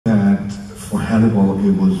For Hannibal,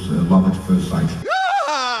 it was love at first sight.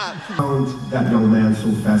 I found that young man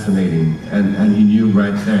so fascinating, and he knew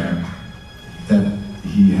right there that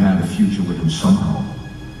he had a future with him somehow.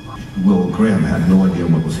 Will Graham had no idea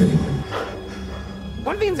what was hitting him.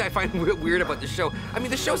 One of the things I find weird about the show, I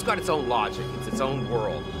mean, the show's got its own logic, it's its own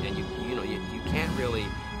world, and you can't really,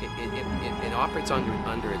 it operates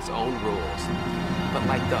under its own rules. But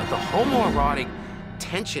like the homoerotic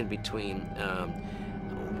tension between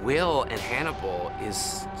Will and Hannibal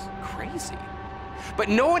is crazy. But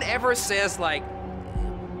no one ever says like,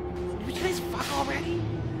 "Did you guys fuck already?"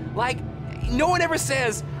 Like, no one ever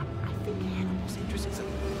says, "I think Hannibal's interested in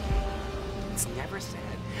something." It's never said.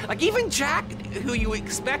 Like even Jack, who you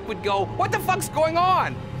expect would go, "What the fuck's going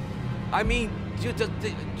on?" I mean, do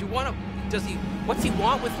you want to? Does he? What's he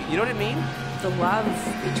want with you? You know what I mean? The love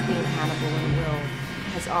between Hannibal and Will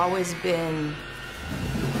has always been.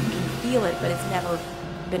 You can feel it, but it's never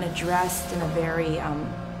been addressed in a very.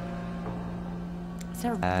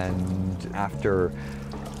 And after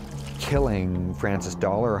killing Francis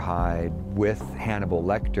Dollarhide with Hannibal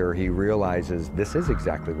Lecter, he realizes this is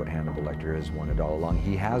exactly what Hannibal Lecter has wanted all along.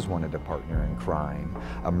 He has wanted a partner in crime,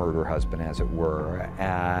 a murder husband, as it were.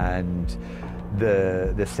 And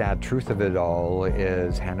the sad truth of it all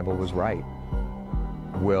is Hannibal was right.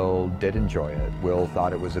 Will did enjoy it. Will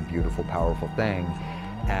thought it was a beautiful, powerful thing.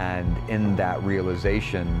 And in that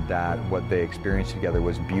realization that what they experienced together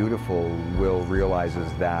was beautiful, Will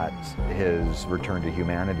realizes that his return to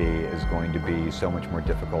humanity is going to be so much more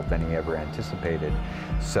difficult than he ever anticipated.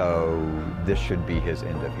 So this should be his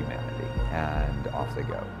end of humanity, and off they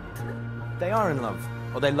go. They are in love,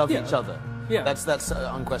 or they love each other. Yeah. That's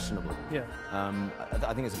unquestionable. Yeah.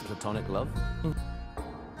 I think it's a platonic love.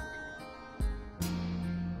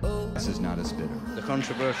 This is not a spitter. The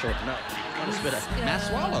controversial, no, not a spitter. Mass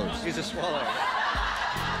swallows. He's a swallow.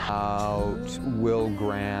 Will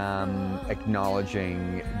Graham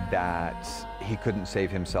acknowledging that he couldn't save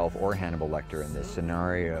himself or Hannibal Lecter in this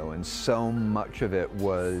scenario, and so much of it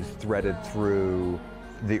was threaded through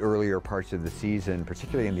the earlier parts of the season,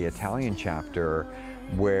 particularly in the Italian chapter,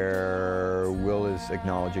 where Will is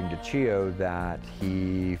acknowledging to Chio that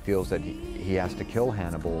he feels that he has to kill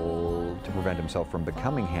Hannibal to prevent himself from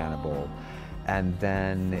becoming Hannibal. And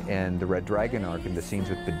then in the Red Dragon arc, in the scenes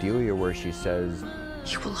with Bedelia, where she says,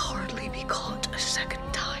 "You will hardly be caught a second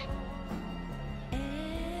time."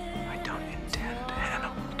 I don't intend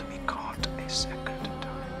Hannibal to be caught a second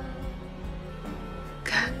time.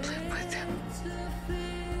 Can't live with him.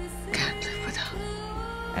 Can't live without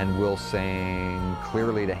him. and Will saying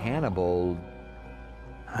clearly to Hannibal,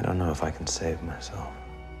 I don't know if I can save myself.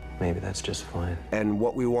 Maybe that's just fine. And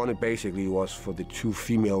what we wanted basically was for the two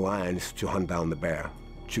female lions to hunt down the bear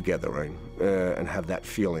together, right? And have that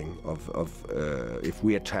feeling of if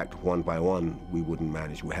we attacked one by one, we wouldn't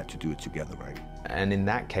manage. We had to do it together, right? And in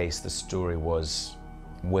that case, the story was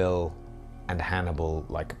Will and Hannibal,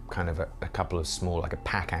 like kind of a couple of small, like a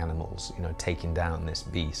pack animals, you know, taking down this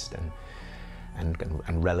beast and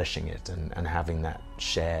relishing it and having that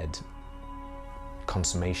shared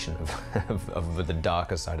consummation of the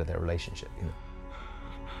darker side of their relationship, you know.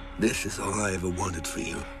 This is all I ever wanted for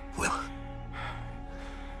you, Will.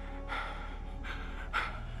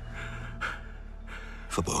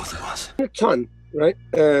 For both of us. A ton, right?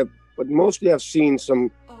 But mostly I've seen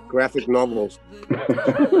some graphic novels.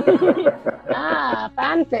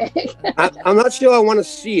 Fanfic. I'm not sure I want to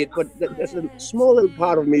see it, but there's a small little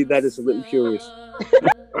part of me that is a little curious.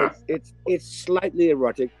 It's slightly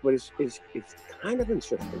erotic, but it's kind of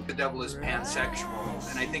interesting. The devil is pansexual,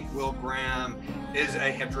 and I think Will Graham is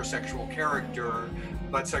a heterosexual character,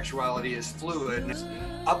 but sexuality is fluid.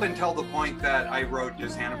 Up until the point that I wrote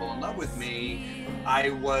Is Hannibal in Love with Me, I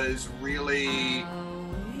was really,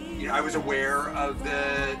 you know, I was aware of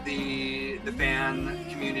the fan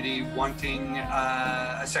community wanting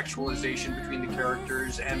a sexualization between the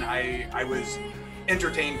characters, and I was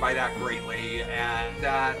entertained by that greatly, and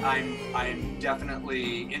that I'm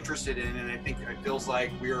definitely interested in, and I think it feels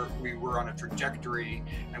like we were on a trajectory,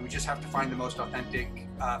 and we just have to find the most authentic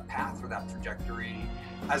path for that trajectory,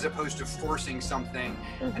 as opposed to forcing something.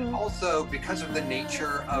 And also because of the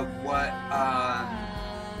nature of what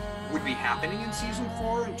would be happening in season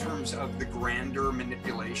 4 in terms of the grander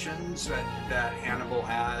manipulations that Hannibal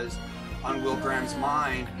has on Will Graham's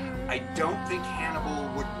mind, I don't think Hannibal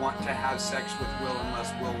would want to have sex with Will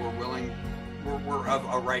unless Will were of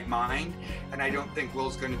a right mind, and I don't think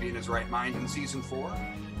Will's going to be in his right mind in season 4.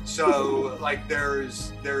 So like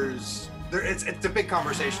it's a big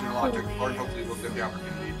conversation and a lot to explore, and hopefully we'll get the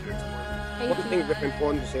opportunity to explore. One thing very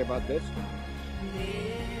important to say about this,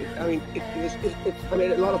 I mean, I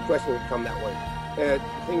mean, a lot of questions will come that way. The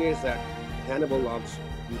thing is that Hannibal loves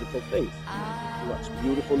beautiful things. He loves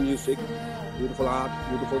beautiful music, beautiful art,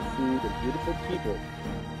 beautiful food, and beautiful people.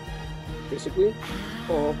 Physically,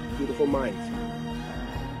 or beautiful minds.